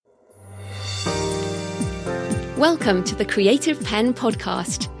Welcome to the Creative Pen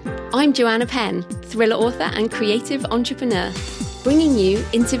podcast. I'm Joanna Penn, thriller author and creative entrepreneur, bringing you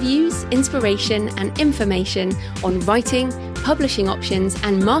interviews, inspiration and information on writing, publishing options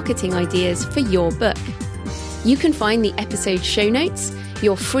and marketing ideas for your book. You can find the episode show notes,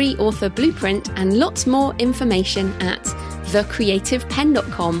 your free author blueprint and lots more information at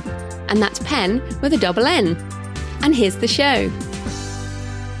thecreativepen.com, and that's pen with a double N. And here's the show.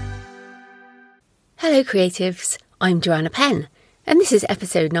 Hello creatives, I'm Joanna Penn, and this is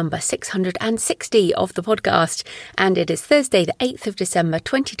episode number 660 of the podcast, and it is Thursday the 8th of December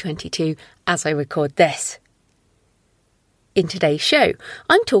 2022 as I record this. In today's show,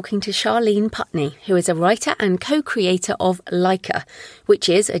 I'm talking to Charlene Putney, who is a writer and co-creator of Leica, which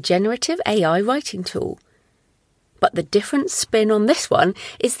is a generative AI writing tool. But the different spin on this one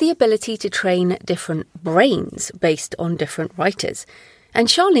is the ability to train different brains based on different writers. And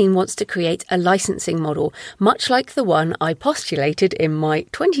Charlene wants to create a licensing model, much like the one I postulated in my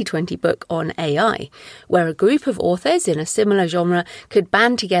 2020 book on AI, where a group of authors in a similar genre could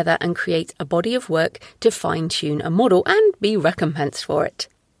band together and create a body of work to fine-tune a model and be recompensed for it.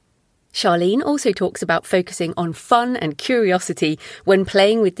 Charlene also talks about focusing on fun and curiosity when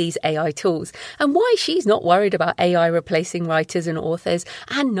playing with these AI tools, and why she's not worried about AI replacing writers and authors,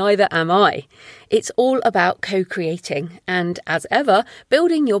 and neither am I. It's all about co-creating and, as ever,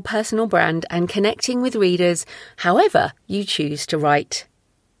 building your personal brand and connecting with readers however you choose to write.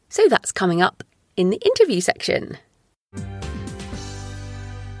 So that's coming up in the interview section.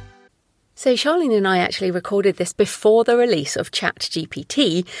 So Charlene and I actually recorded this before the release of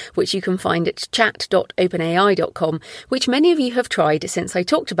ChatGPT, which you can find at chat.openai.com, which many of you have tried since I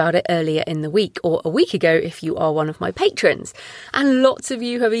talked about it earlier in the week, or a week ago if you are one of my patrons. And lots of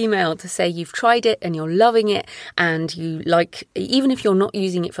you have emailed to say you've tried it and you're loving it, and you like, even if you're not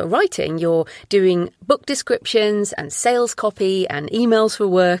using it for writing, you're doing book descriptions and sales copy and emails for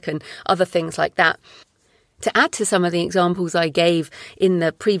work and other things like that. To add to some of the examples I gave in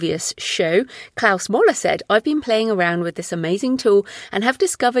the previous show, Klaus Moller said, I've been playing around with this amazing tool and have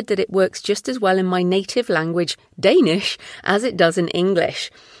discovered that it works just as well in my native language, Danish, as it does in English.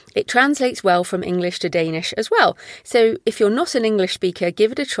 It translates well from English to Danish as well. So if you're not an English speaker,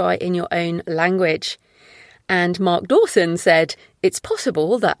 give it a try in your own language. And Mark Dawson said, it's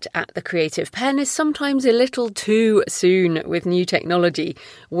possible that at the Creative Pen is sometimes a little too soon with new technology,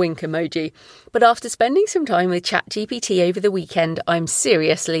 wink emoji. But after spending some time with ChatGPT over the weekend, I'm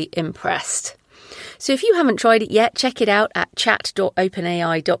seriously impressed. So if you haven't tried it yet, check it out at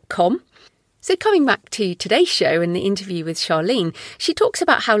chat.openai.com. So coming back to today's show and the interview with Charlene, she talks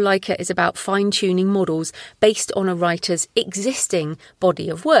about how Leica is about fine-tuning models based on a writer's existing body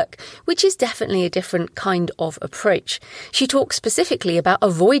of work, which is definitely a different kind of approach. She talks specifically about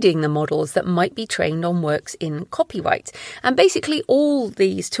avoiding the models that might be trained on works in copyright. And basically all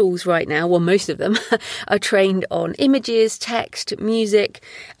these tools right now, well most of them, are trained on images, text, music,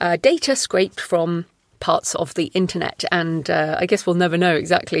 data scraped from parts of the internet, and I guess we'll never know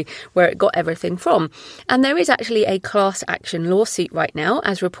exactly where it got everything from. And there is actually a class action lawsuit right now,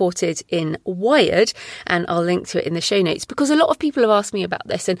 as reported in Wired, and I'll link to it in the show notes, because a lot of people have asked me about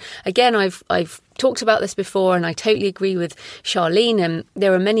this. And again, I've talked about this before, and I totally agree with Charlene. And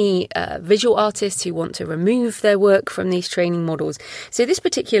there are many visual artists who want to remove their work from these training models. So this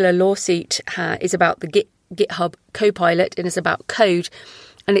particular lawsuit is about the GitHub Copilot, and it's about code.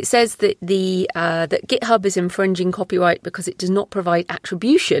 And it says that that GitHub is infringing copyright because it does not provide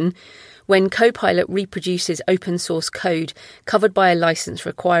attribution when Copilot reproduces open source code covered by a license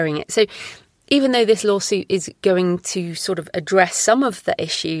requiring it. So even though this lawsuit is going to sort of address some of the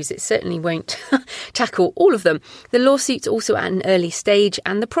issues, it certainly won't tackle all of them. The lawsuit's also at an early stage,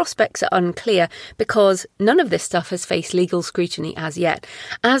 and the prospects are unclear because none of this stuff has faced legal scrutiny as yet.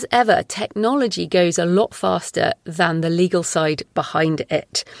 As ever, technology goes a lot faster than the legal side behind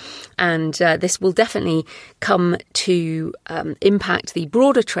it. And this will definitely come to impact the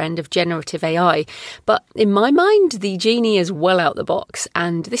broader trend of generative AI. But in my mind, the genie is well out the box.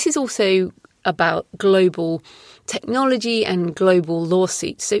 And this is also about global technology and global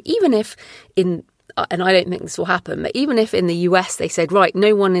lawsuits. So even if and I don't think this will happen, but even if in the US they said, right,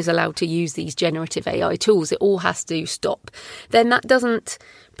 no one is allowed to use these generative AI tools, it all has to stop, then that doesn't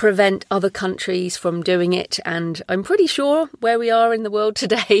prevent other countries from doing it. And I'm pretty sure where we are in the world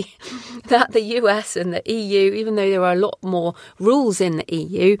today, that the US and the EU, even though there are a lot more rules in the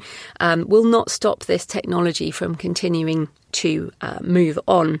EU, will not stop this technology from continuing to move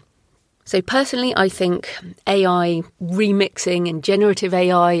on. So personally, I think AI remixing and generative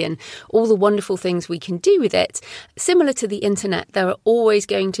AI and all the wonderful things we can do with it, similar to the internet, there are always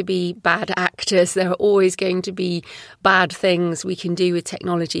going to be bad actors. There are always going to be bad things we can do with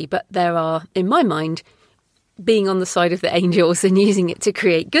technology. But there are, in my mind, being on the side of the angels and using it to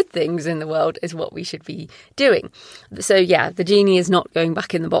create good things in the world is what we should be doing. So yeah, the genie is not going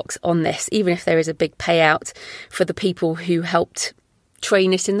back in the box on this, even if there is a big payout for the people who helped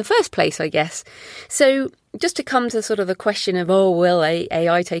train it in the first place, I guess. So just to come to sort of the question of, will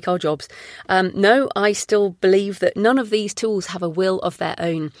AI take our jobs? No, I still believe that none of these tools have a will of their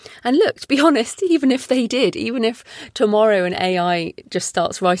own. And look, to be honest, even if they did, even if tomorrow an AI just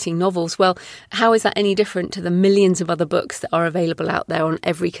starts writing novels, well, how is that any different to the millions of other books that are available out there on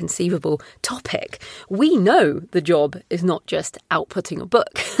every conceivable topic? We know the job is not just outputting a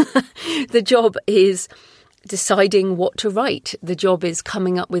book. The job is deciding what to write. The job is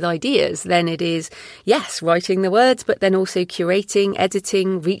coming up with ideas. Then it is, yes, writing the words, but then also curating,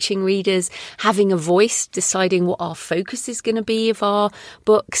 editing, reaching readers, having a voice, deciding what our focus is going to be of our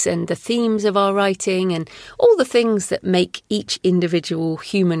books and the themes of our writing and all the things that make each individual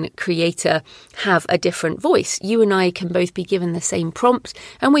human creator have a different voice. You and I can both be given the same prompt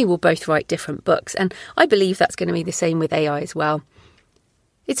and we will both write different books. And I believe that's going to be the same with AI as well.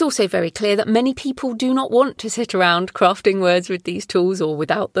 It's also very clear that many people do not want to sit around crafting words with these tools or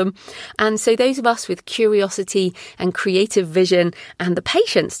without them. And so those of us with curiosity and creative vision and the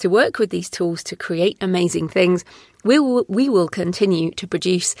patience to work with these tools to create amazing things, we will continue to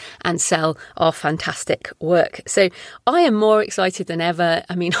produce and sell our fantastic work. So I am more excited than ever.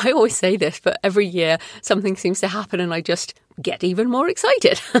 I mean, I always say this, but every year something seems to happen and I just get even more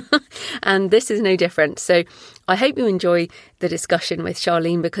excited. And this is no different. So I hope you enjoy the discussion with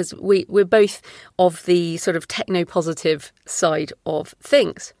Charlene because we're both of the sort of techno-positive side of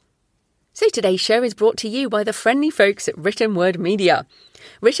things. So today's show is brought to you by the friendly folks at Written Word Media.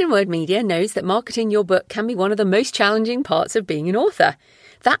 Written Word Media knows that marketing your book can be one of the most challenging parts of being an author.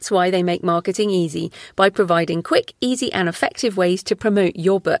 That's why they make marketing easy by providing quick, easy and effective ways to promote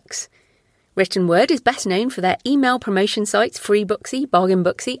your books. Written Word is best known for their email promotion sites FreeBooksy, Bargain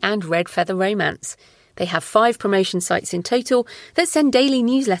Booksy and Red Feather Romance. They have 5 promotion sites in total that send daily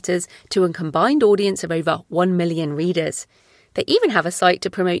newsletters to a combined audience of over 1 million readers. They even have a site to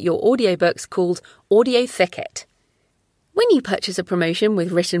promote your audiobooks called Audio Thicket. When you purchase a promotion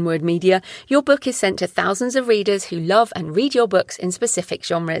with Written Word Media, your book is sent to thousands of readers who love and read your books in specific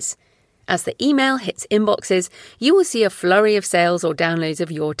genres. As the email hits inboxes, you will see a flurry of sales or downloads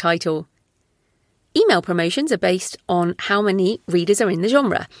of your title. Email promotions are based on how many readers are in the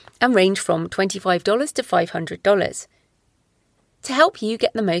genre and range from $25 to $500. To help you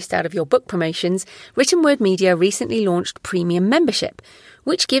get the most out of your book promotions, Written Word Media recently launched Premium Membership,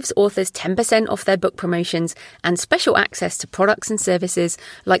 which gives authors 10% off their book promotions and special access to products and services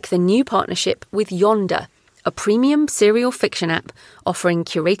like the new partnership with Yonder, a premium serial fiction app offering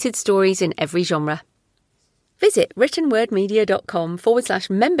curated stories in every genre. Visit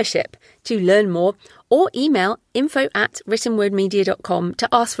writtenwordmedia.com/membership to learn more or email info@writtenwordmedia.com to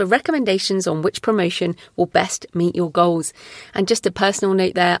ask for recommendations on which promotion will best meet your goals. And just a personal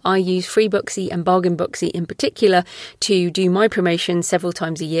note there, I use FreeBooksy and Bargain Booksy in particular to do my promotions several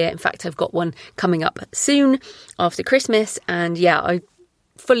times a year. In fact, I've got one coming up soon after Christmas. And yeah, I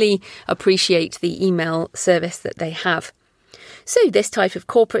fully appreciate the email service that they have. So this type of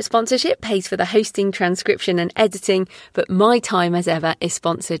corporate sponsorship pays for the hosting, transcription and editing, but my time as ever is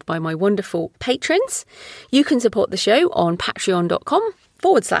sponsored by my wonderful patrons. You can support the show on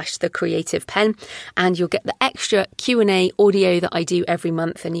patreon.com/The Creative Pen, and you'll get the extra Q&A audio that I do every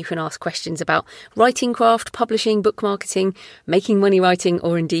month, and you can ask questions about writing craft, publishing, book marketing, making money writing,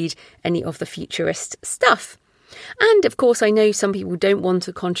 or indeed any of the futurist stuff. And of course, I know some people don't want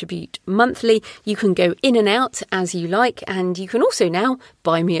to contribute monthly. You can go in and out as you like. And you can also now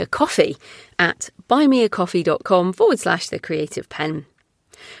buy me a coffee at buymeacoffee.com/The Creative Pen.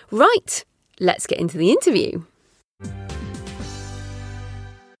 Right, let's get into the interview.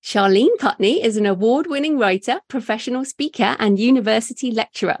 Charlene Putney is an award-winning writer, professional speaker and university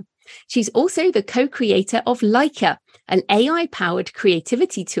lecturer. She's also the co-creator of Leica, an AI-powered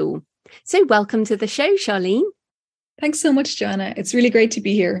creativity tool. So welcome to the show, Charlene. Thanks so much, Joanna. It's really great to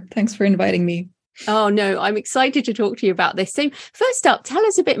be here. Thanks for inviting me. Oh, no, I'm excited to talk to you about this. So first up, tell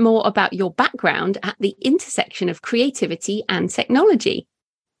us a bit more about your background at the intersection of creativity and technology.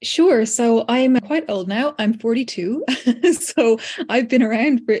 Sure. So I'm quite old now. I'm 42. So I've been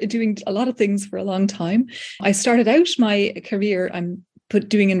around for doing a lot of things for a long time. I started out my career,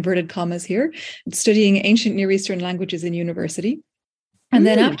 doing inverted commas here, studying ancient Near Eastern languages in university. And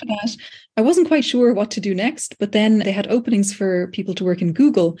then after that, I wasn't quite sure what to do next, but then they had openings for people to work in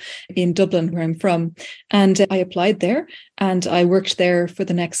Google in Dublin, where I'm from. And I applied there and I worked there for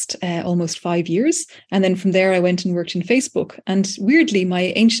the next almost 5 years. And then from there, I went and worked in Facebook. And weirdly,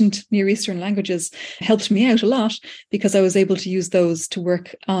 my ancient Near Eastern languages helped me out a lot because I was able to use those to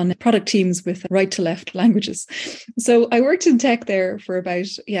work on product teams with right to left languages. So I worked in tech there for about,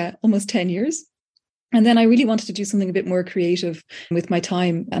 almost 10 years. And then I really wanted to do something a bit more creative with my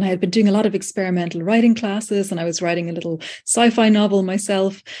time. And I had been doing a lot of experimental writing classes and I was writing a little sci-fi novel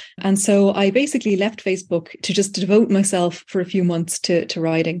myself. And so I basically left Facebook to just devote myself for a few months to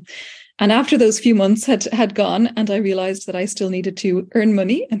writing. And after those few months had gone and I realized that I still needed to earn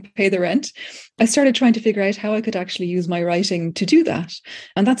money and pay the rent, I started trying to figure out how I could actually use my writing to do that.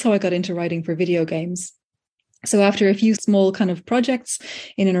 And that's how I got into writing for video games. So after a few small kind of projects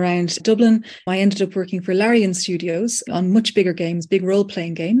in and around Dublin, I ended up working for Larian Studios on much bigger games, big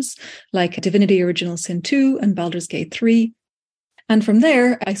role-playing games like Divinity Original Sin 2 and Baldur's Gate 3. And from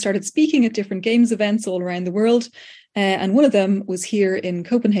there, I started speaking at different games events all around the world. And one of them was here in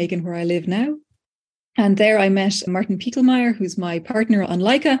Copenhagen, where I live now. And there I met Martin Piekelmeier, who's my partner on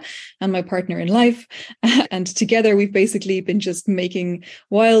Leica and my partner in life. And together we've basically been just making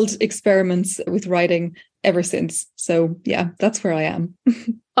wild experiments with writing ever since. So yeah, that's where I am.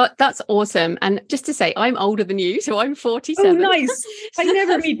 That's awesome. And just to say, I'm older than you, so I'm 47. Oh, nice. I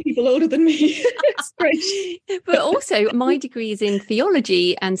never meet people older than me. It's great. But also, my degree is in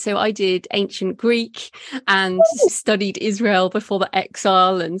theology. And so I did ancient Greek and studied Israel before the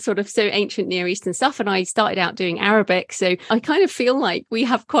exile and sort of so ancient Near Eastern stuff. And I started out doing Arabic. So I kind of feel like we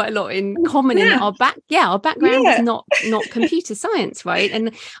have quite a lot in common in our our background is not computer science, right?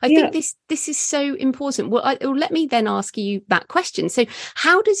 And I think this is so important. Well, let me then ask you that question. So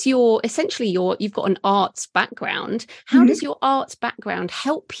how does you've got an arts background. How does your arts background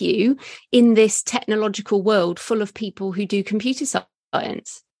help you in this technological world full of people who do computer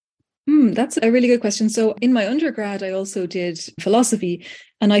science? That's a really good question. So in my undergrad, I also did philosophy.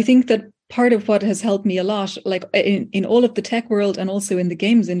 And I think that part of what has helped me a lot, like in all of the tech world and also in the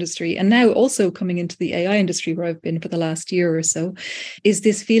games industry, and now also coming into the AI industry where I've been for the last year or so, is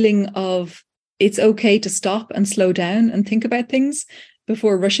this feeling of it's okay to stop and slow down and think about things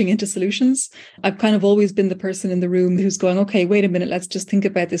before rushing into solutions. I've kind of always been the person in the room who's going, okay, wait a minute, let's just think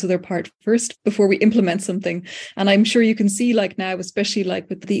about this other part first before we implement something. And I'm sure you can see like now, especially like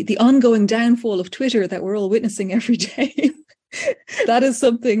with the ongoing downfall of Twitter that we're all witnessing every day, that is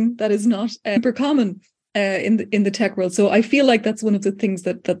something that is not super common in the tech world. So I feel like that's one of the things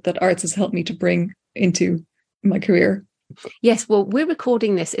that arts has helped me to bring into my career. Yes, well, we're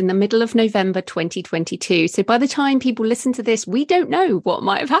recording this in the middle of November 2022. So by the time people listen to this, we don't know what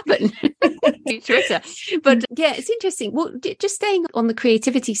might have happened to Twitter. But yeah, it's interesting. Well, just staying on the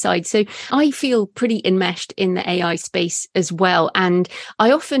creativity side. So I feel pretty enmeshed in the AI space as well. And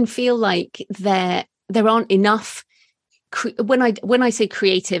I often feel like there aren't enough. When I say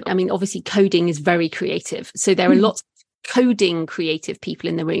creative, I mean, obviously coding is very creative. So there are lots coding creative people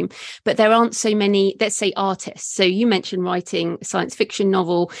in the room, but there aren't so many, let's say, artists. So you mentioned writing a science fiction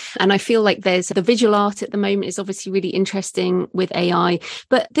novel, and I feel like there's the visual art at the moment is obviously really interesting with AI,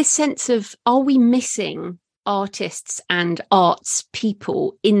 but this sense of, are we missing artists and arts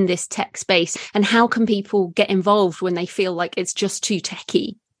people in this tech space, and how can people get involved when they feel like it's just too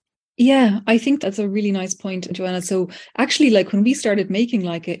techy? Yeah, I think that's a really nice point, Joanna. So actually, like when we started making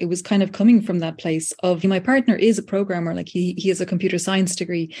like it was kind of coming from that place of my partner is a programmer, like he has a computer science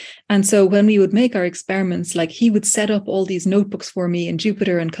degree. And so when we would make our experiments, like he would set up all these notebooks for me in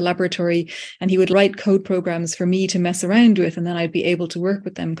Jupyter and Collaboratory, and he would write code programs for me to mess around with, and then I'd be able to work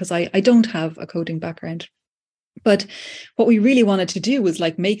with them because I don't have a coding background. But what we really wanted to do was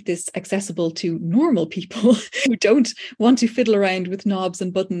like make this accessible to normal people who don't want to fiddle around with knobs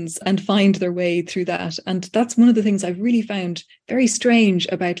and buttons and find their way through that. And that's one of the things I've really found very strange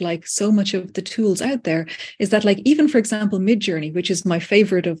about like so much of the tools out there is that like even, for example, Midjourney, which is my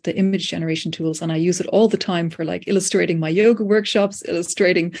favorite of the image generation tools, and I use it all the time for like illustrating my yoga workshops,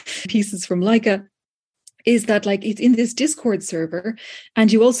 illustrating pieces from Leica, is that like it's in this Discord server,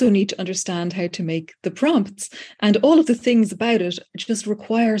 and you also need to understand how to make the prompts, and all of the things about it just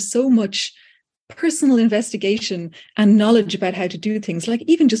require so much personal investigation and knowledge about how to do things. Like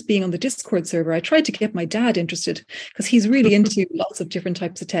even just being on the Discord server, I tried to get my dad interested because he's really into lots of different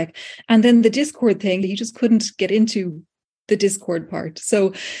types of tech, and then the Discord thing, you just couldn't get into the Discord part.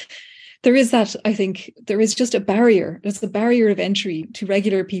 So there is that, I think there is just a barrier. There's a barrier of entry to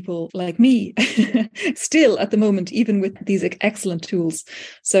regular people like me still at the moment, even with these excellent tools.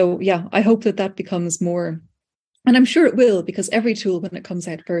 So yeah, I hope that becomes more And I'm sure it will, because every tool, when it comes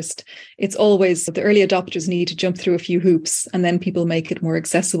out first, it's always the early adopters need to jump through a few hoops, and then people make it more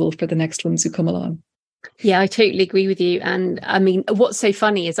accessible for the next ones who come along. Yeah, I totally agree with you. And I mean, what's so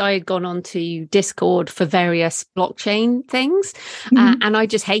funny is I had gone on to Discord for various blockchain things, and I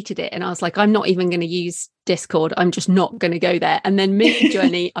just hated it. And I was like, I'm not even going to use Discord. I'm just not going to go there. And then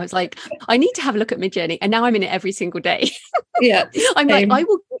Midjourney, I was like, I need to have a look at Midjourney. And now I'm in it every single day. Yeah. I'm like, I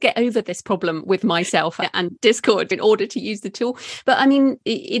will get over this problem with myself and Discord in order to use the tool. But I mean,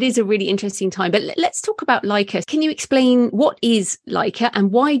 it is a really interesting time. But let's talk about Leica. Can you explain what is Leica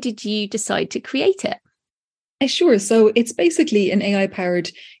and why did you decide to create it? Sure. So it's basically an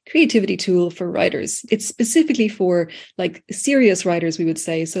AI-powered creativity tool for writers. It's specifically for like serious writers, we would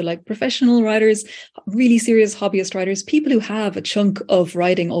say. So like professional writers, really serious hobbyist writers, people who have a chunk of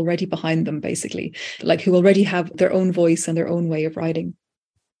writing already behind them, basically, like who already have their own voice and their own way of writing.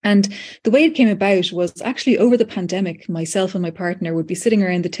 And the way it came about was actually over the pandemic, myself and my partner would be sitting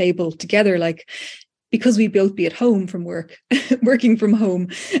around the table together, like, because we'd both be at home from work, working from home.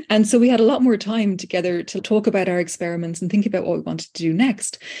 And so we had a lot more time together to talk about our experiments and think about what we wanted to do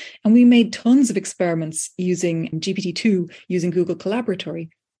next. And we made tons of experiments using GPT-2, using Google Collaboratory.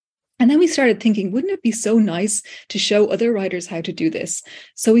 And then we started thinking, wouldn't it be so nice to show other writers how to do this?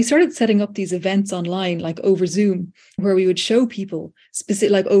 So we started setting up these events online, like over Zoom, where we would show people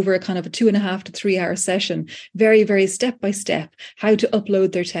specific, like over a kind of a 2.5 to 3 hour session, very, very step by step, how to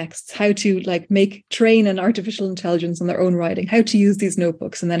upload their texts, how to like train an artificial intelligence on their own writing, how to use these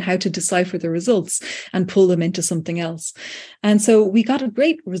notebooks, and then how to decipher the results and pull them into something else. And so we got a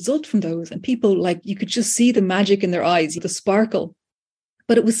great result from those, and people, like, you could just see the magic in their eyes, the sparkle.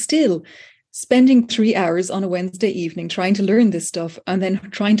 But it was still spending 3 hours on a Wednesday evening trying to learn this stuff and then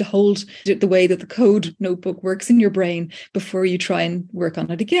trying to hold the way that the code notebook works in your brain before you try and work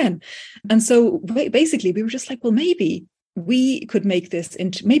on it again. And so basically we were just like, well, maybe we could make this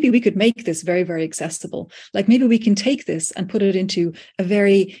very, very accessible. Like maybe we can take this and put it into a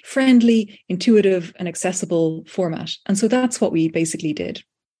very friendly, intuitive and accessible format. And so that's what we basically did.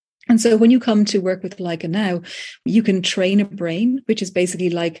 And so when you come to work with Leica now, you can train a brain, which is basically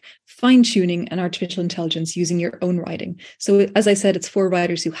like fine-tuning an artificial intelligence using your own writing. So as I said, it's for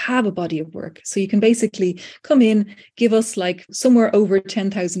writers who have a body of work. So you can basically come in, give us like somewhere over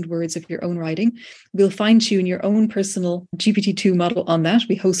 10,000 words of your own writing. We'll fine-tune your own personal GPT-2 model on that.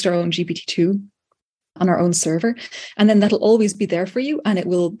 We host our own GPT-2 on our own server. And then that'll always be there for you. And it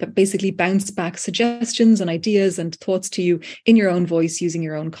will basically bounce back suggestions and ideas and thoughts to you in your own voice using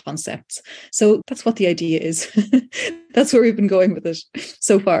your own concepts. So that's what the idea is. That's where we've been going with it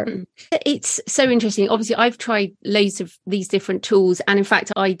so far. It's so interesting. Obviously, I've tried loads of these different tools. And in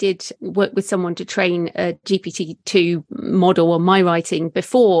fact, I did work with someone to train a GPT-2 model on my writing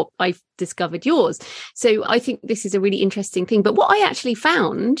before I discovered yours. So I think this is a really interesting thing. But what I actually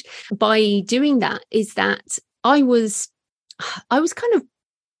found by doing that is that I was kind of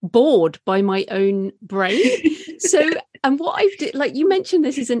bored by my own brain. So, and what I've did, like you mentioned,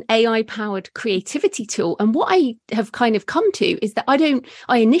 this is an AI powered creativity tool. And what I have kind of come to is that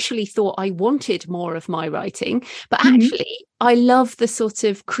I initially thought I wanted more of my writing, but actually I love the sort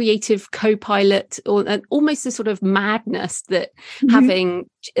of creative co-pilot or almost the sort of madness that having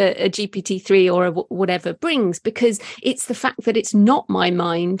a GPT-3 or whatever brings, because it's the fact that it's not my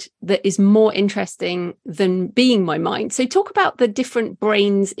mind that is more interesting than being my mind. So talk about the different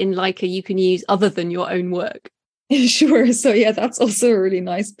brains in Leica you can use other than your own work. Sure. So yeah, that's also a really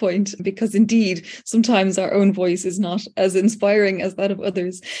nice point, because indeed, sometimes our own voice is not as inspiring as that of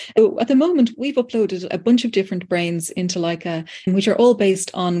others. At the moment, we've uploaded a bunch of different brains into Leica, which are all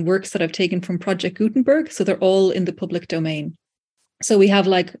based on works that I've taken from Project Gutenberg. So they're all in the public domain. So we have,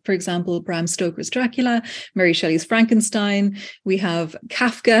 like, for example, Bram Stoker's Dracula, Mary Shelley's Frankenstein. We have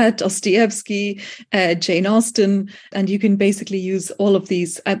Kafka, Dostoevsky, Jane Austen, and you can basically use all of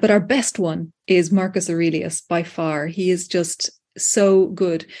these. But our best one is Marcus Aurelius by far. He is just so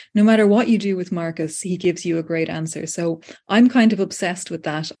good. No matter what you do with Marcus, he gives you a great answer. So I'm kind of obsessed with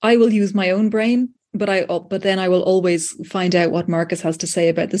that. I will use my own brain, but then I will always find out what Marcus has to say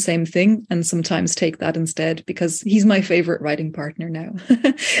about the same thing, and sometimes take that instead, because he's my favorite writing partner now.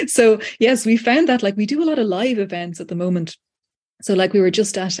 So yes, we found that, like, we do a lot of live events at the moment. So like we were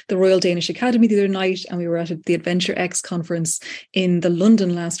just at the Royal Danish Academy the other night, and we were at the Adventure X conference in the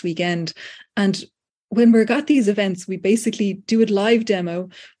London last weekend. And when we're at these events, we basically do a live demo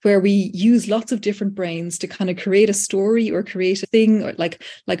where we use lots of different brains to kind of create a story or create a thing. Or like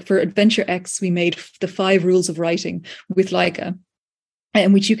for Adventure X, we made the 5 rules of writing with Leica,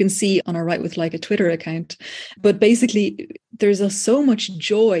 and which you can see on our Write with Leica Twitter account. But basically, there's so much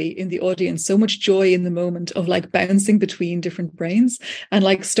joy in the audience, so much joy in the moment of like bouncing between different brains and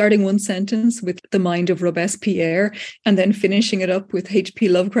like starting one sentence with the mind of Robespierre and then finishing it up with H.P.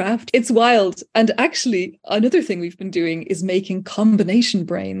 Lovecraft. It's wild. And actually, another thing we've been doing is making combination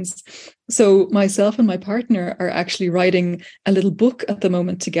brains. So myself and my partner are actually writing a little book at the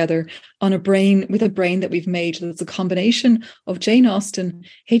moment together on a brain that we've made that's a combination of Jane Austen,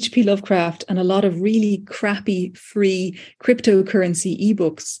 H.P. Lovecraft, and a lot of really crappy free cryptocurrency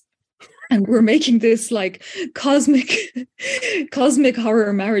ebooks. And we're making this like cosmic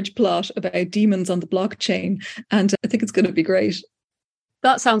horror marriage plot about demons on the blockchain. And I think it's going to be great.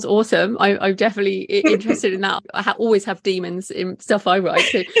 That sounds awesome. I'm definitely interested in that. I always have demons in stuff I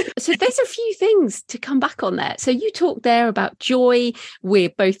write. So there's a few things to come back on there. So you talked there about joy. We're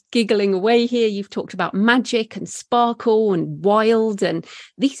both giggling away here. You've talked about magic and sparkle and wild. And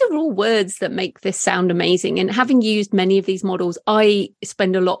these are all words that make this sound amazing. And having used many of these models, I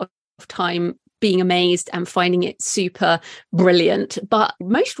spend a lot of time being amazed and finding it super brilliant. But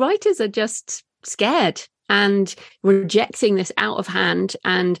most writers are just scared and rejecting this out of hand.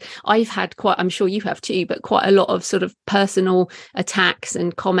 And I've had I'm sure you have too, but quite a lot of sort of personal attacks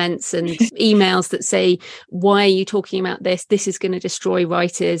and comments and emails that say, why are you talking about this? This is going to destroy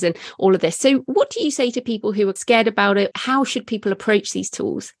writers and all of this. So what do you say to people who are scared about it? How should people approach these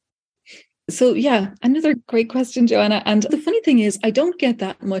tools? So yeah, another great question, Joanna. And the funny thing is, I don't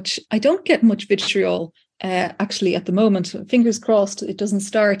get much vitriol actually at the moment. Fingers crossed it doesn't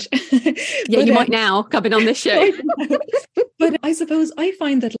start. Yeah, you might now coming on this show. But I suppose I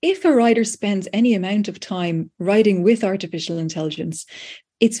find that if a writer spends any amount of time writing with artificial intelligence,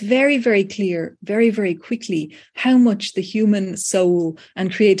 it's very, very clear, very, very quickly how much the human soul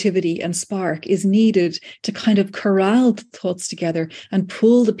and creativity and spark is needed to kind of corral the thoughts together and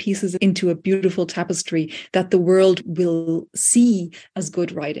pull the pieces into a beautiful tapestry that the world will see as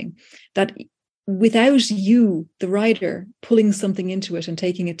good writing. That without you, the writer, pulling something into it and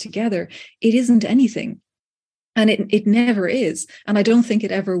taking it together, it isn't anything. And it never is. And I don't think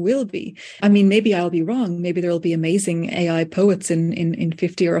it ever will be. I mean, maybe I'll be wrong. Maybe there'll be amazing AI poets in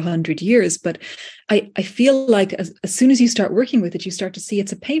 50 or 100 years. But I feel like as soon as you start working with it, you start to see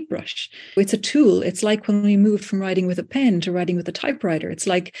it's a paintbrush. It's a tool. It's like when we moved from writing with a pen to writing with a typewriter. It's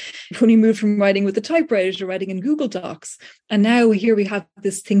like when we moved from writing with a typewriter to writing in Google Docs. And now here we have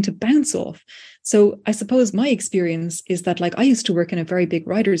this thing to bounce off. So I suppose my experience is that, like, I used to work in a very big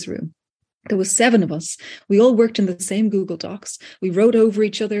writer's room. There was 7 of us. We all worked in the same Google Docs. We wrote over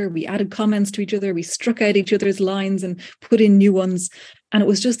each other. We added comments to each other. We struck out each other's lines and put in new ones. And it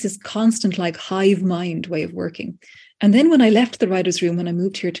was just this constant, like, hive mind way of working. And then when I left the writer's room, when I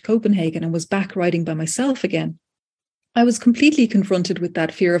moved here to Copenhagen and was back writing by myself again, I was completely confronted with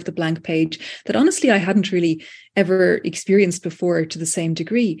that fear of the blank page that honestly I hadn't really ever experienced before to the same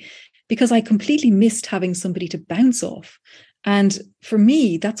degree, because I completely missed having somebody to bounce off. And for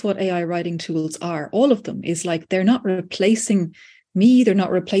me, that's what AI writing tools are. All of them is like, they're not replacing me. They're not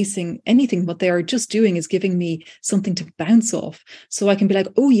replacing anything. What they are just doing is giving me something to bounce off. So I can be like,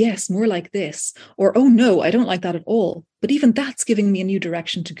 oh, yes, more like this. Or, oh, no, I don't like that at all. But even that's giving me a new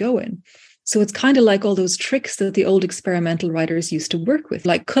direction to go in. So it's kind of like all those tricks that the old experimental writers used to work with,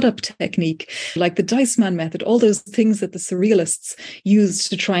 like cut-up technique, like the dice man method, all those things that the surrealists used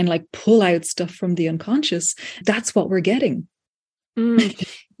to try and like pull out stuff from the unconscious. That's what we're getting.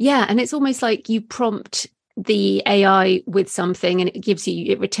 Yeah. And it's almost like you prompt the AI with something and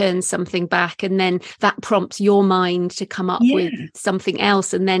it returns something back. And then that prompts your mind to come up with something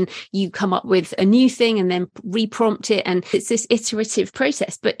else. And then you come up with a new thing and then reprompt it. And it's this iterative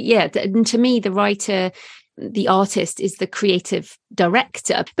process. But yeah, to me, the writer, the artist is the creative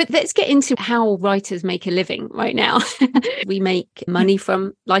director. But let's get into how writers make a living right now. We make money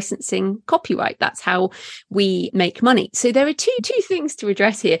from licensing copyright. That's how we make money. So there are two things to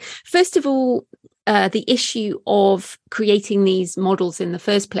address here. First of all, the issue of creating these models in the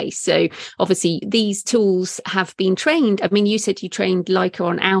first place. So obviously these tools have been trained. I mean, you said you trained Leica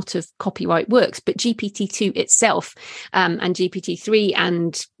on out of copyright works, but GPT-2 itself and GPT-3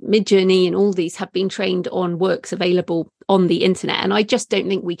 and Midjourney and all these have been trained on works available on the internet. And I just don't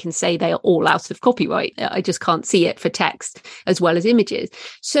think we can say they are all out of copyright. I just can't see it for text as well as images.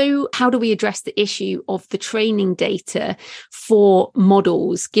 So how do we address the issue of the training data for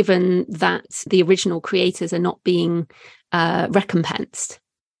models, given that the original creators are not being recompensed?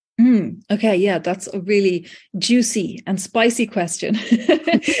 Okay, yeah, that's a really juicy and spicy question.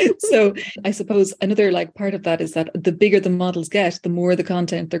 So I suppose another like part of that is that the bigger the models get, the more the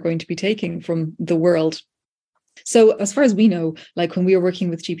content they're going to be taking from the world. So as far as we know, like when we are working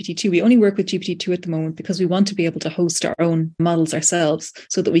with GPT-2, we only work with GPT-2 at the moment because we want to be able to host our own models ourselves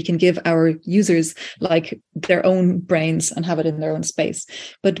so that we can give our users like their own brains and have it in their own space.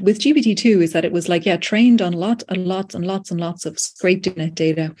 But with GPT-2 is that it was like, trained on lots of scraped internet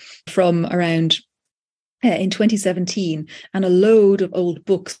data from around in 2017, and a load of old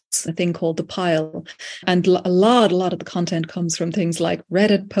books, a thing called The Pile. And a lot of the content comes from things like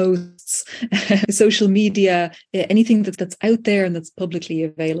Reddit posts, social media, anything that's out there and that's publicly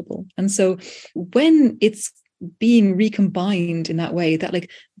available. And so when it's being recombined in that way, that like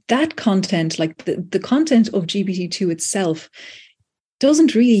that content, like the content of GPT-2 itself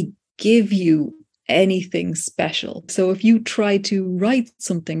doesn't really give you anything special. So if you try to write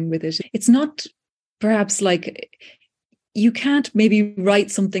something with it, it's not perhaps like you can't maybe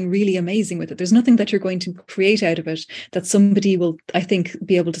write something really amazing with it. There's nothing that you're going to create out of it that somebody will, I think,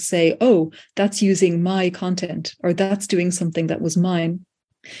 be able to say, oh, that's using my content, or that's doing something that was mine.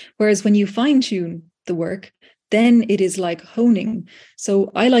 Whereas when you fine tune the work, then it is like honing.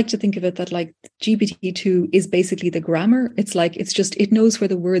 So I like to think of it that like GPT-2 is basically the grammar. It's like, it knows where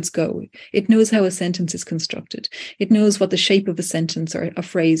the words go. It knows how a sentence is constructed. It knows what the shape of a sentence or a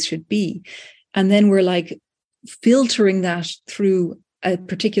phrase should be. And then we're like filtering that through a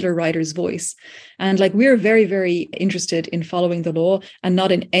particular writer's voice. And like, we're very, very interested in following the law and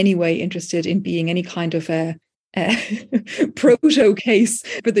not in any way interested in being any kind of a proto case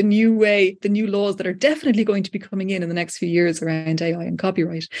for the new laws that are definitely going to be coming in the next few years around AI and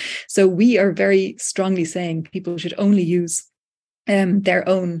copyright. So we are very strongly saying people should only use their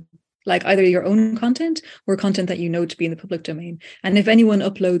own, like either your own content or content that you know to be in the public domain. And if anyone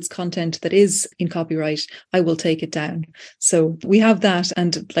uploads content that is in copyright, I will take it down. So we have that.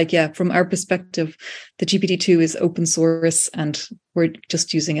 And like, from our perspective, the GPT-2 is open source and we're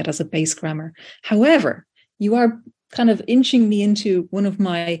just using it as a base grammar. However, you are kind of inching me into one of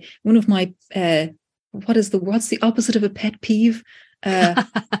my what's the opposite of a pet peeve?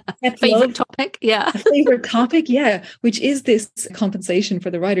 Favorite topic, a favorite topic, which is this compensation for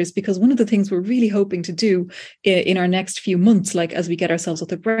the writers, because one of the things we're really hoping to do in our next few months, like as we get ourselves off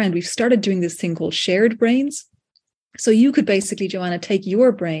the ground, we've started doing this thing called shared brains. So you could basically, Joanna, take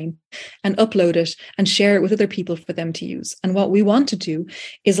your brain and upload it and share it with other people for them to use. And what we want to do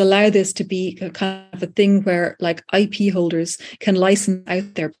is allow this to be a kind of a thing where like IP holders can license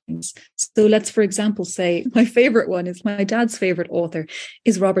out their brains. So let's, for example, say my favorite one is my dad's favorite author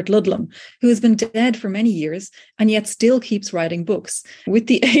is Robert Ludlum, who has been dead for many years and yet still keeps writing books with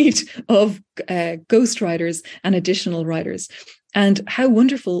the aid of ghostwriters and additional writers. And how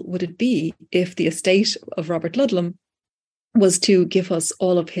wonderful would it be if the estate of Robert Ludlum was to give us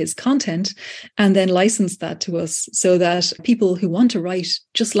all of his content and then license that to us so that people who want to write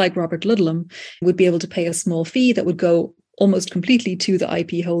just like Robert Ludlum would be able to pay a small fee that would go almost completely to the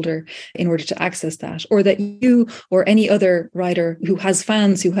IP holder in order to access that, or that you or any other writer who has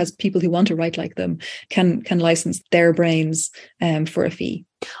fans, who has people who want to write like them, can license their brains for a fee.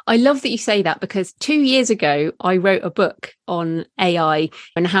 I love that you say that, because 2 years ago, I wrote a book on AI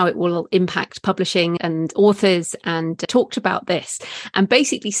and how it will impact publishing and authors, and talked about this and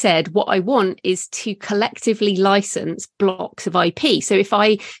basically said what I want is to collectively license blocks of IP. So if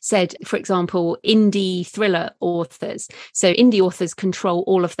I said, for example, indie thriller authors, so indie authors control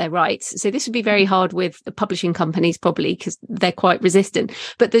all of their rights. So this would be very hard with the publishing companies probably because they're quite resistant.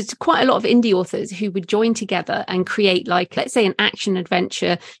 But there's quite a lot of indie authors who would join together and create, like, let's say, an action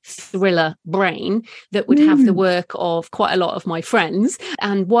adventure thriller brain that would have the work of quite a lot of my friends.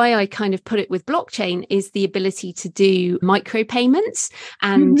 And why I kind of put it with blockchain is the ability to do micropayments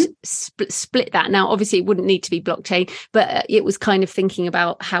and split that. Now, obviously, it wouldn't need to be blockchain, but it was kind of thinking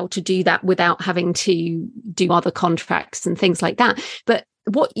about how to do that without having to do other contracts and things like that. But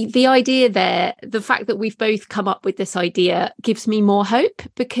what the idea there, the fact that we've both come up with this idea gives me more hope,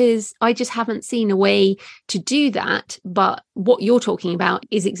 because I just haven't seen a way to do that. But what you're talking about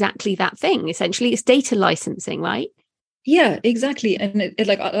is exactly that thing. Essentially, it's data licensing, right? Yeah, exactly. And it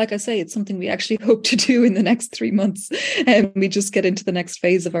like I say, it's something we actually hope to do in the next 3 months. And we just get into the next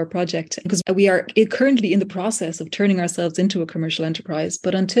phase of our project, because we are currently in the process of turning ourselves into a commercial enterprise.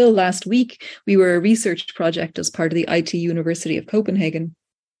 But until last week, we were a research project as part of the IT University of Copenhagen,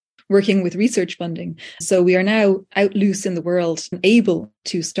 working with research funding. So we are now out loose in the world, able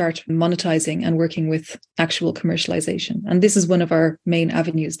to start monetizing and working with actual commercialization. And this is one of our main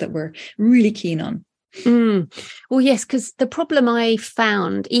avenues that we're really keen on. Well, yes, because the problem I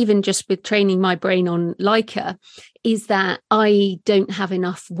found, even just with training my brain on Leica, is that I don't have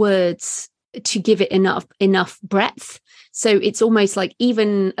enough words to give it enough breadth. So it's almost like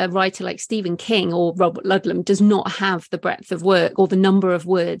even a writer like Stephen King or Robert Ludlum does not have the breadth of work or the number of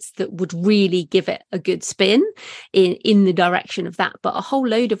words that would really give it a good spin in the direction of that. But a whole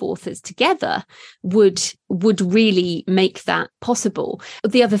load of authors together would really make that possible.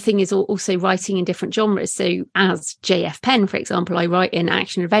 The other thing is also writing in different genres. So as JF Penn, for example, I write in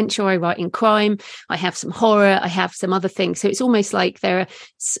action adventure, I write in crime, I have some horror, I have some other things. So it's almost like there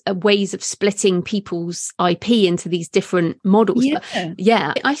are ways of splitting people's IP into these different models. Yeah. But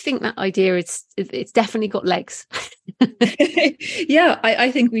yeah, I think that idea it's definitely got legs. Yeah, I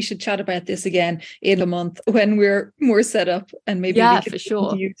think we should chat about this again in a month when we're more set up, and maybe we can for sure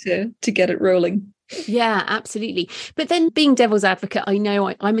continue to get it rolling. Yeah, absolutely. But then being devil's advocate, I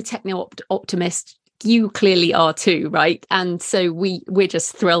know I'm a techno optimist. You clearly are too, right? And so we're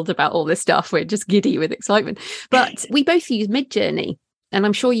just thrilled about all this stuff. We're just giddy with excitement. But we both use Midjourney. And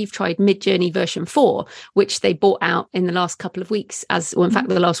I'm sure you've tried Midjourney version 4, which they brought out in the last couple of weeks, in fact,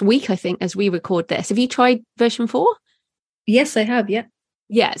 the last week, I think, as we record this. Have you tried version 4? Yes, I have. Yeah.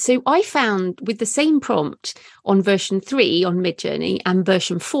 Yeah. So I found with the same prompt on version 3 on Midjourney and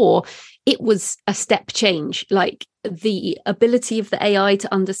version 4, it was a step change. Like the ability of the AI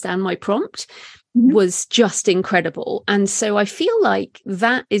to understand my prompt was just incredible. And so I feel like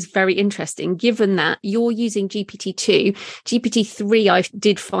that is very interesting, given that you're using GPT-2. GPT-3, I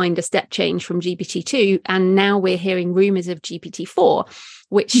did find a step change from GPT-2, and now we're hearing rumors of GPT-4,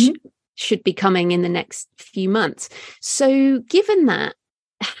 which should be coming in the next few months. So given that,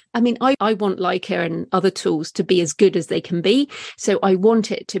 I mean, I want Leica and other tools to be as good as they can be. So I want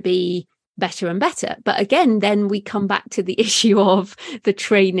it to be better and better. But again, then we come back to the issue of the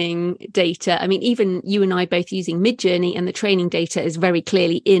training data. I mean, even you and I both using Midjourney, and the training data is very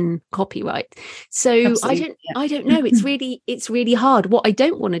clearly in copyright. So absolutely. I don't know. It's really hard. What I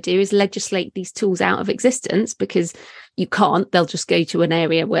don't want to do is legislate these tools out of existence, because you can't. They'll just go to an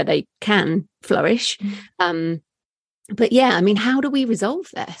area where they can flourish. But yeah, I mean, how do we resolve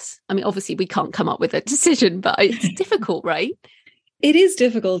this? I mean, obviously we can't come up with a decision, but it's difficult, right? It is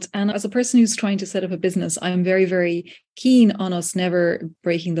difficult. And as a person who's trying to set up a business, I'm very, very keen on us never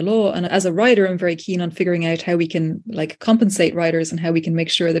breaking the law. And as a writer, I'm very keen on figuring out how we can compensate writers and how we can make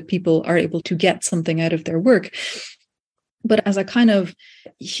sure that people are able to get something out of their work. But as a kind of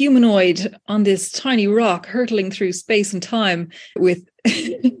humanoid on this tiny rock hurtling through space and time with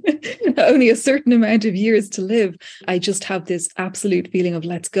only a certain amount of years to live, I just have this absolute feeling of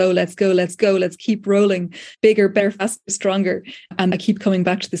let's go, let's keep rolling, bigger, better, faster, stronger. And I keep coming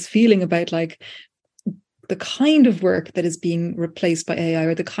back to this feeling about the kind of work that is being replaced by AI,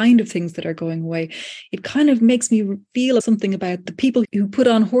 or the kind of things that are going away. It kind of makes me feel something about the people who put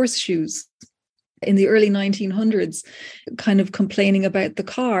on horseshoes in the early 1900s, kind of complaining about the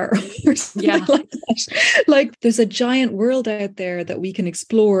car or something like that. Like, there's a giant world out there that we can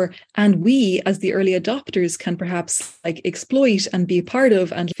explore, and we, as the early adopters, can perhaps exploit and be a part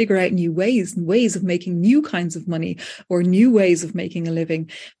of, and figure out new ways of making new kinds of money or new ways of making a living.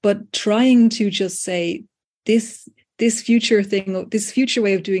 But trying to just say this future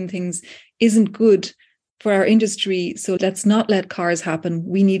way of doing things isn't good for our industry, so let's not let cars happen.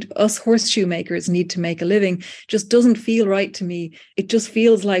 Us horseshoe makers need to make a living, just doesn't feel right to me. It just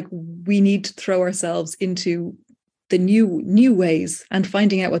feels like we need to throw ourselves into the new ways and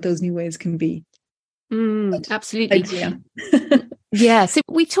finding out what those new ways can be. Absolutely. Yeah. So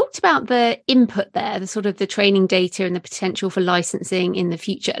we talked about the input there, the sort of the training data and the potential for licensing in the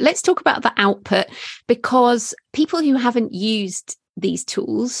future. Let's talk about the output, because people who haven't used these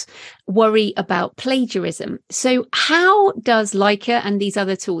tools worry about plagiarism. So how does Leica and these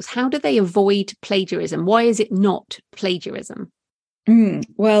other tools, how do they avoid plagiarism? Why is it not plagiarism?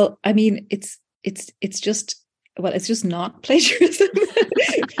 Well, I mean, it's just not plagiarism,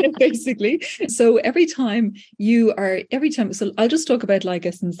 basically. So so I'll just talk about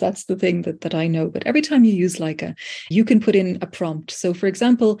Leica, since that's the thing that I know. But every time you use Leica, you can put in a prompt. So for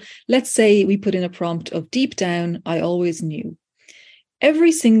example, let's say we put in a prompt of "deep down, I always knew."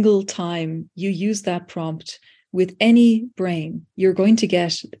 Every single time you use that prompt with any brain, you're going to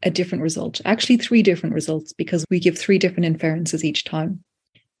get a different result. Actually, 3 different results, because we give 3 different inferences each time.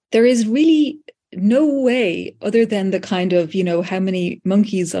 There is really no way, other than the kind of, how many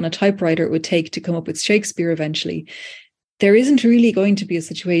monkeys on a typewriter it would take to come up with Shakespeare eventually. There isn't really going to be a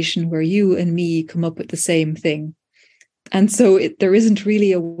situation where you and me come up with the same thing. And so there isn't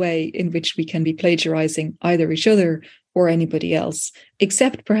really a way in which we can be plagiarizing either each other or anybody else,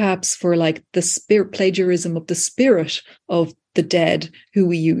 except perhaps for the plagiarism of the spirit of the dead who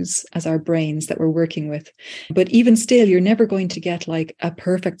we use as our brains that we're working with. But even still, you're never going to get like a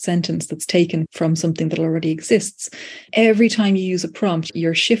perfect sentence that's taken from something that already exists. Every time you use a prompt,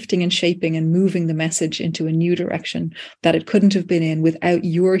 you're shifting and shaping and moving the message into a new direction that it couldn't have been in without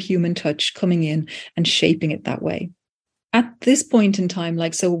your human touch coming in and shaping it that way. At this point in time,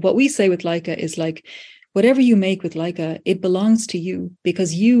 like, so what we say with Leica is like, whatever you make with Leica, it belongs to you,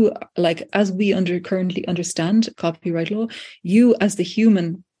 because you, like, as we currently understand copyright law, you as the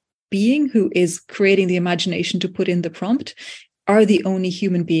human being who is creating the imagination to put in the prompt are the only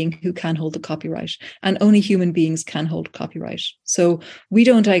human being who can hold the copyright, and only human beings can hold copyright. So we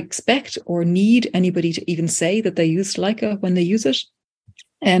don't expect or need anybody to even say that they used Leica when they use it.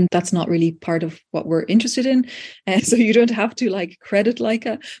 And that's not really part of what we're interested in. And so you don't have to like credit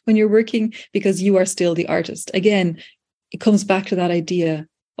Leica when you're working, because you are still the artist. Again, it comes back to that idea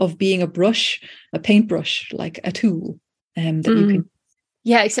of being a brush, a paintbrush, like a tool that you can.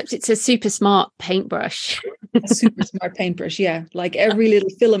 Yeah, except it's a super smart paintbrush. A super smart paintbrush, yeah. Like every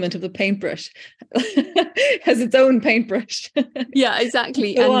little filament of the paintbrush has its own paintbrush. Yeah,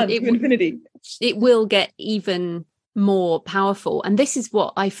 exactly. Go and on to infinity. It will get even more powerful. And this is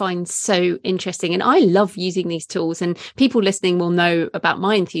what I find so interesting. And I love using these tools, and people listening will know about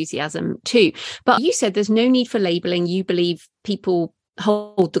my enthusiasm too. But you said there's no need for labeling. You believe people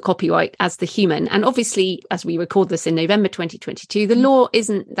hold the copyright as the human. And obviously, as we record this in November 2022, the law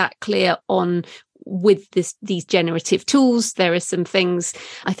isn't that clear on with these generative tools. There are some things,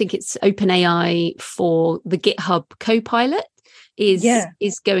 I think it's OpenAI for the GitHub Copilot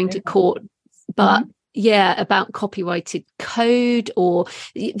is going to court, but about copyrighted code, or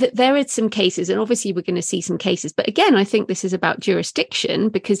there are some cases, and obviously we're going to see some cases. But again, I think this is about jurisdiction,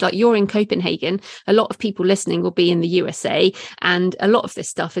 because like you're in Copenhagen, a lot of people listening will be in the USA, and a lot of this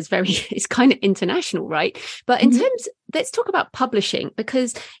stuff is it's kind of international, right? But in terms, let's talk about publishing,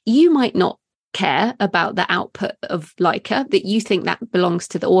 because you might not care about the output of Leica, that you think that belongs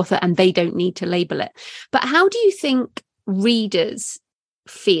to the author and they don't need to label it. But how do you think readers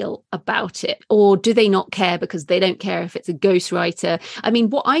feel about it? Or do they not care because they don't care if it's a ghostwriter? I mean,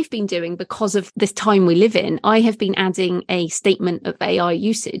 what I've been doing, because of this time we live in, I have been adding a statement of AI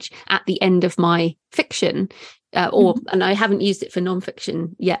usage at the end of my fiction. And I haven't used it for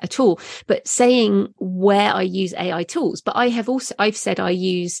nonfiction yet at all, but saying where I use AI tools. But I've said I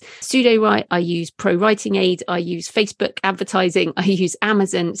use Pseudo-Write, I use Pro Writing Aid, I use Facebook advertising, I use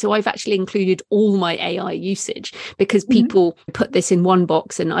Amazon. So I've actually included all my AI usage, because people put this in one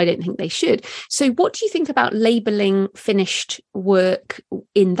box and I don't think they should. So what do you think about labeling finished work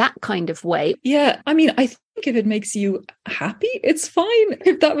in that kind of way? Yeah, I mean, I think if it makes you happy, it's fine,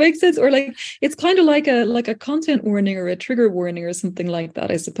 if that makes sense. Or like, it's kind of like a content warning or a trigger warning or something like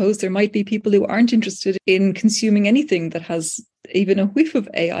that. I suppose there might be people who aren't interested in consuming anything that has even a whiff of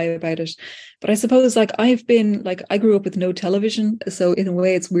AI about it. But I suppose like I grew up with no television. So in a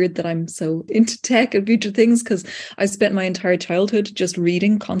way, it's weird that I'm so into tech and future things, because I spent my entire childhood just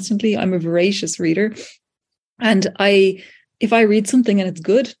reading constantly. I'm a voracious reader. And if I read something and it's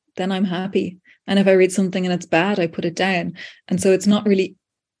good, then I'm happy. And if I read something and it's bad, I put it down. And so it's not really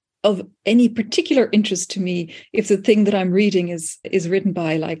of any particular interest to me if the thing that I'm reading is written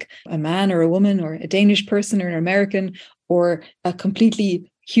by like a man or a woman or a Danish person or an American or a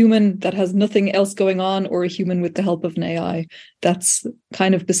completely human that has nothing else going on, or a human with the help of an AI. That's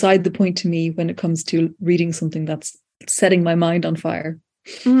kind of beside the point to me when it comes to reading something that's setting my mind on fire.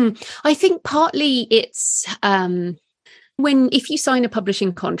 I think partly it's if you sign a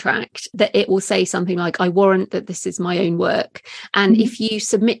publishing contract, that it will say something like, I warrant that this is my own work. And if you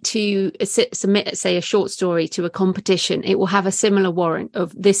submit, say, a short story to a competition, it will have a similar warrant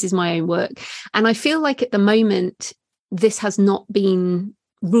of this is my own work. And I feel like at the moment, this has not been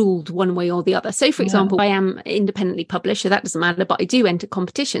ruled one way or the other. So for example, I am independently published, so that doesn't matter, but I do enter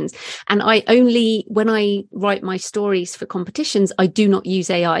competitions. And when I write my stories for competitions, I do not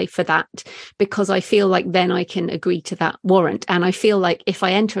use AI for that, because I feel like then I can agree to that warrant. And I feel like if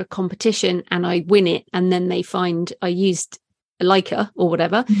I enter a competition and I win it, and then they find I used Leica or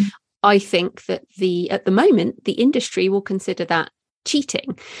whatever, I think that at the moment, the industry will consider that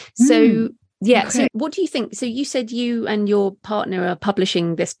cheating. So yeah. Okay. So what do you think? So you said you and your partner are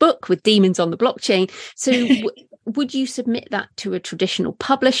publishing this book with Demons on the Blockchain. So would you submit that to a traditional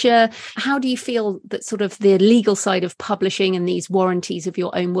publisher? How do you feel that sort of the legal side of publishing and these warranties of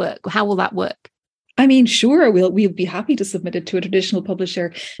your own work, how will that work? I mean, sure, we'll be happy to submit it to a traditional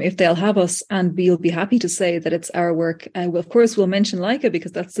publisher if they'll have us, and we'll be happy to say that it's our work. Of course, we'll mention Leica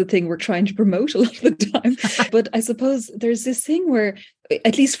because that's the thing we're trying to promote a lot of the time. But I suppose there's this thing where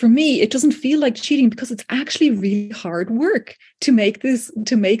at least for me, it doesn't feel like cheating because it's actually really hard work to make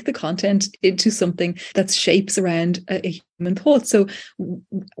the content into something that shapes around a human thought. So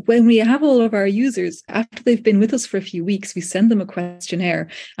when we have all of our users, after they've been with us for a few weeks, we send them a questionnaire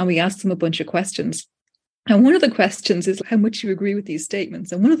and we ask them a bunch of questions. And one of the questions is how much you agree with these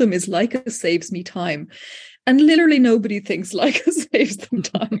statements. And one of them is Leica saves me time. And literally nobody thinks Leica saves them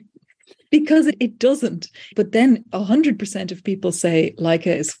time because it doesn't. But then 100% of people say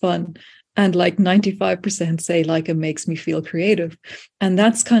Leica is fun. And like 95% say Leica makes me feel creative. And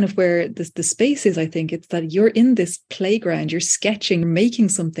that's kind of where the space is, I think. It's that you're in this playground, you're sketching, making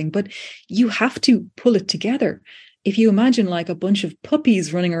something, but you have to pull it together. If you imagine like a bunch of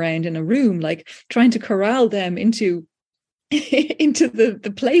puppies running around in a room, like trying to corral them into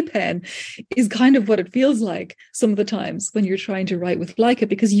the playpen is kind of what it feels like some of the times when you're trying to write with Leica,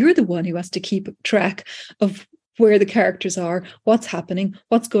 because you're the one who has to keep track of where the characters are, what's happening,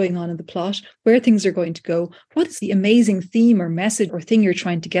 what's going on in the plot, where things are going to go, what is the amazing theme or message or thing you're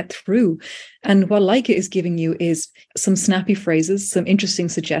trying to get through. And what Leica is giving you is some snappy phrases, some interesting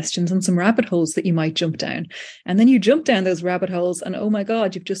suggestions, and some rabbit holes that you might jump down. And then you jump down those rabbit holes and, oh my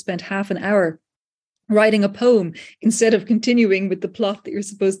God, you've just spent half an hour writing a poem instead of continuing with the plot that you're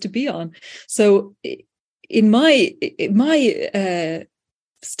supposed to be on. So in my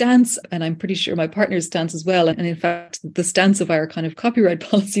stance, and I'm pretty sure my partner's stance as well, and in fact the stance of our kind of copyright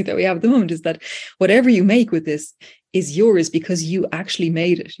policy that we have at the moment, is that whatever you make with this is yours because you actually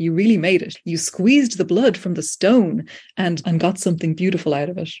made it. You really made it. You squeezed the blood from the stone and got something beautiful out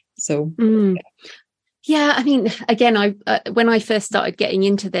of it. So Yeah, I mean, again, when I first started getting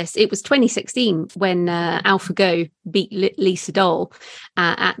into this, it was 2016 when AlphaGo beat Lee Sedol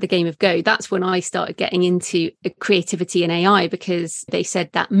at the game of Go. That's when I started getting into creativity and AI, because they said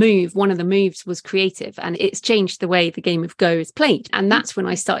that one of the moves was creative, and it's changed the way the game of Go is played. And that's when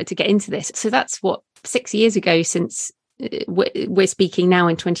I started to get into this. So that's 6 years ago since we're speaking now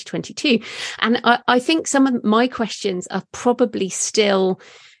in 2022. And I think some of my questions are probably still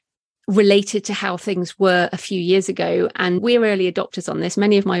related to how things were a few years ago. And we're early adopters on this.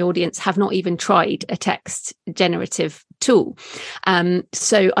 Many of my audience have not even tried a text generative tool.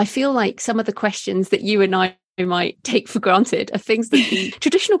 So I feel like some of the questions that you and I might take for granted are things that the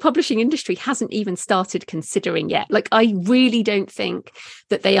traditional publishing industry hasn't even started considering yet. Like, I really don't think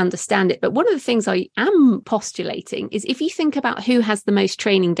that they understand it. But one of the things I am postulating is, if you think about who has the most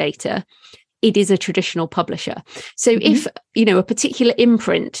training data, it is a traditional publisher. So if, a particular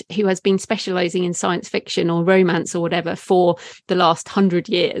imprint who has been specializing in science fiction or romance or whatever for the last 100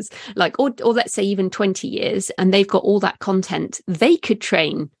 years, or let's say even 20 years, and they've got all that content, they could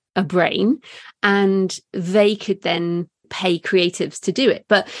train a brain and they could then pay creatives to do it.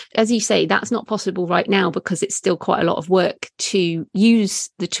 But as you say, that's not possible right now because it's still quite a lot of work to use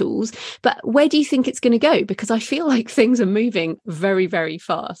the tools. But where do you think it's going to go? Because I feel like things are moving very, very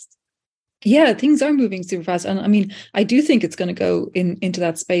fast. Yeah, things are moving super fast. And I mean, I do think it's going to go into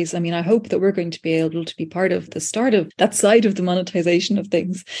that space. I mean, I hope that we're going to be able to be part of the start of that side of the monetization of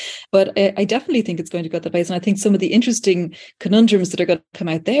things. But I definitely think it's going to go that place. And I think some of the interesting conundrums that are going to come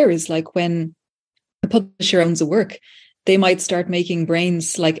out there is like when a publisher owns a work, they might start making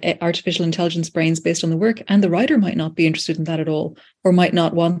brains, like artificial intelligence brains based on the work. And the writer might not be interested in that at all, or might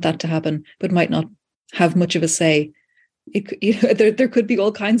not want that to happen, but might not have much of a say. There could be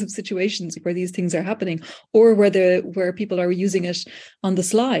all kinds of situations where these things are happening, or where people are using it on the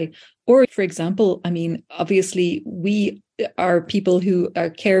sly. Or, for example, I mean, obviously, we are people who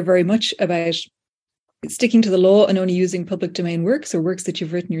care very much about sticking to the law and only using public domain works or works that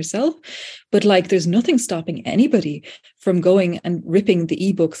you've written yourself. But there's nothing stopping anybody from going and ripping the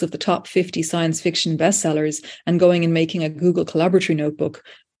ebooks of the top 50 science fiction bestsellers and going and making a Google Collaboratory notebook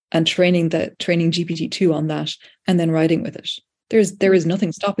and training GPT-2 on that, and then writing with it. There is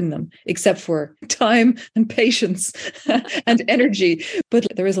nothing stopping them except for time and patience and energy. But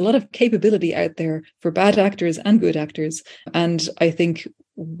there is a lot of capability out there for bad actors and good actors. And I think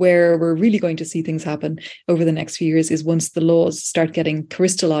where we're really going to see things happen over the next few years is once the laws start getting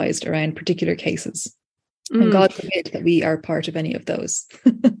crystallized around particular cases. And God forbid that we are part of any of those.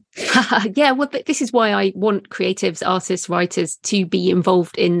 Yeah, well, this is why I want creatives, artists, writers to be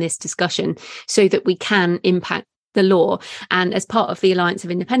involved in this discussion so that we can impact the law. And as part of the Alliance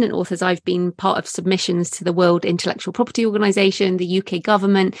of Independent Authors, I've been part of submissions to the World Intellectual Property Organization, the UK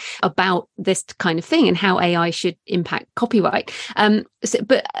government, about this kind of thing and how AI should impact copyright.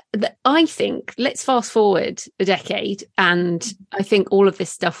 But I think let's fast forward a decade, and I think all of this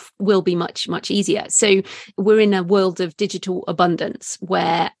stuff will be much, much easier. So we're in a world of digital abundance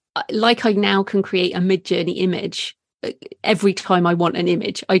where, like, I now can create a Mid-Journey image every time I want an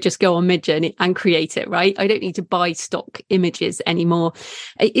image, I just go on Midjourney and create it, right? I don't need to buy stock images anymore.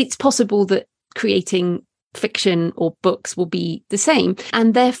 It's possible that creating fiction or books will be the same.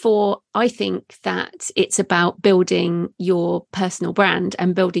 And therefore, I think that it's about building your personal brand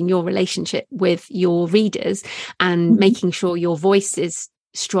and building your relationship with your readers and making sure your voice is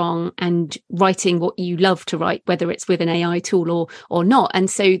strong and writing what you love to write, whether it's with an AI tool or not. And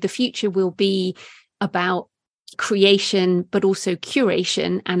so the future will be about creation, but also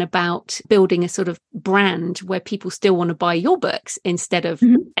curation, and about building a sort of brand where people still want to buy your books instead of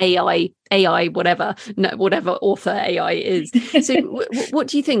AI, whatever author AI is. So what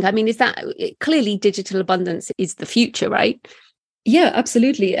do you think? I mean, is that clearly digital abundance is the future, right? Yeah,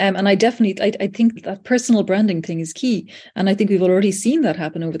 absolutely. And I think that personal branding thing is key. And I think we've already seen that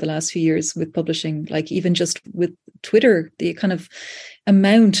happen over the last few years with publishing, like even just with Twitter, the kind of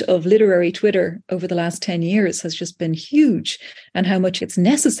amount of literary Twitter over the last 10 years has just been huge, and how much it's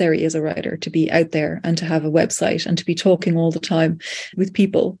necessary as a writer to be out there and to have a website and to be talking all the time with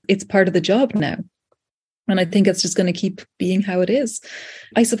people. It's part of the job now. And I think it's just going to keep being how it is.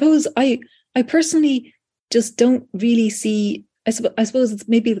 I suppose I personally just don't really see, I suppose it's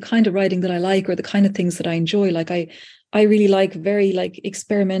maybe the kind of writing that I like, or the kind of things that I enjoy. Like I really like very like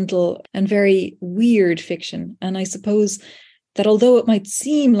experimental and very weird fiction. And I suppose that although it might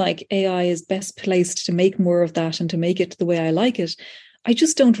seem like AI is best placed to make more of that and to make it the way I like it, I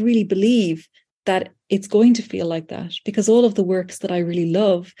just don't really believe that it's going to feel like that, because all of the works that I really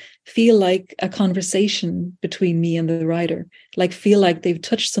love feel like a conversation between me and the writer, like feel like they've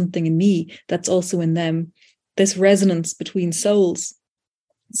touched something in me that's also in them, this resonance between souls.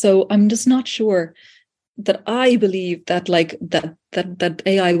 So I'm just not sure that I believe that like that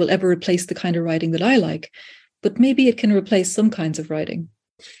AI will ever replace the kind of writing that I like, but maybe it can replace some kinds of writing.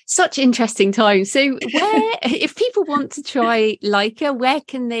 Such interesting times. So where, if people want to try Leica, where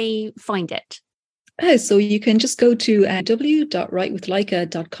can they find it? So you can just go to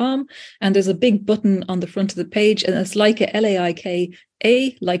w.writewithleica.com, and there's a big button on the front of the page, and it's Leica, Laika,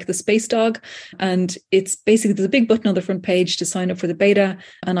 like the space dog. And it's basically, there's a big button on the front page to sign up for the beta.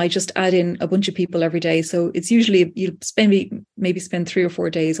 And I just add in a bunch of people every day. So it's usually, you maybe spend 3 or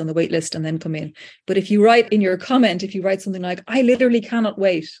 4 days on the wait list and then come in. But if you write in your comment, if you write something like, I literally cannot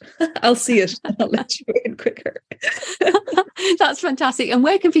wait, I'll see it and I'll let you in quicker. That's fantastic. And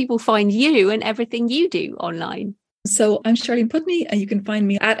where can people find you and everything you do online? So I'm Charlene Putney, and you can find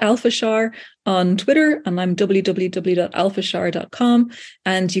me at AlphaShar on Twitter, and I'm www.alphashar.com.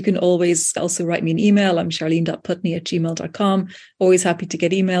 And you can always also write me an email. I'm charlene.putney@gmail.com. Always happy to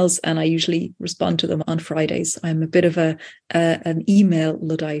get emails, and I usually respond to them on Fridays. I'm a bit of an email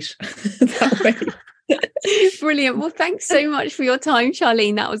Luddite that way. Brilliant. Well, thanks so much for your time,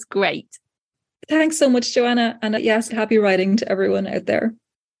 Charlene. That was great. Thanks so much, Joanna. And yes, happy writing to everyone out there.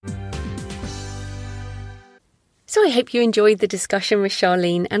 So I hope you enjoyed the discussion with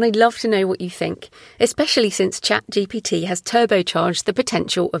Charlene, and I'd love to know what you think, especially since ChatGPT has turbocharged the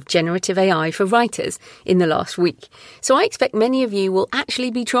potential of generative AI for writers in the last week. So I expect many of you will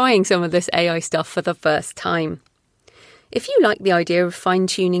actually be trying some of this AI stuff for the first time. If you like the idea of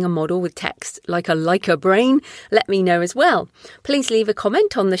fine-tuning a model with text like a Leica brain, let me know as well. Please leave a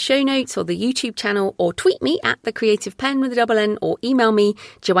comment on the show notes or the YouTube channel, or tweet me at The Creative Pen with a double N, or email me,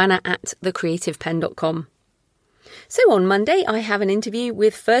 joanna@thecreativepen.com. So on Monday, I have an interview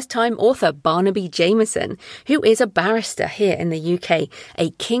with first-time author Barnaby Jameson, who is a barrister here in the UK, a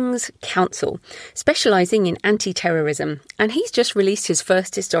King's Counsel, specialising in anti-terrorism, and he's just released his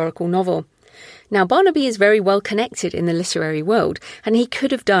first historical novel. Now, Barnaby is very well connected in the literary world, and he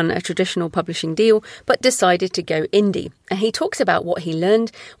could have done a traditional publishing deal, but decided to go indie. And he talks about what he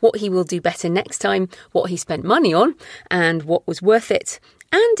learned, what he will do better next time, what he spent money on, and what was worth it.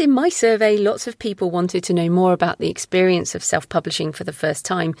 And in my survey, lots of people wanted to know more about the experience of self-publishing for the first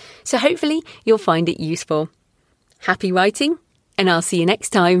time. So hopefully you'll find it useful. Happy writing, and I'll see you next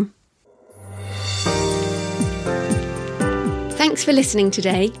time. Thanks for listening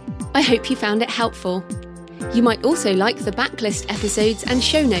today. I hope you found it helpful. You might also like the backlist episodes and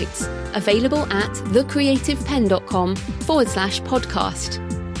show notes, available at thecreativepen.com/podcast.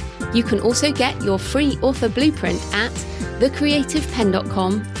 You can also get your free author blueprint at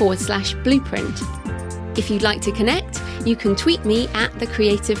thecreativepen.com/blueprint. If you'd like to connect, you can tweet me at The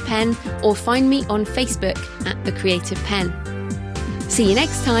Creative Pen or find me on Facebook at The Creative Pen. See you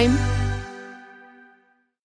next time.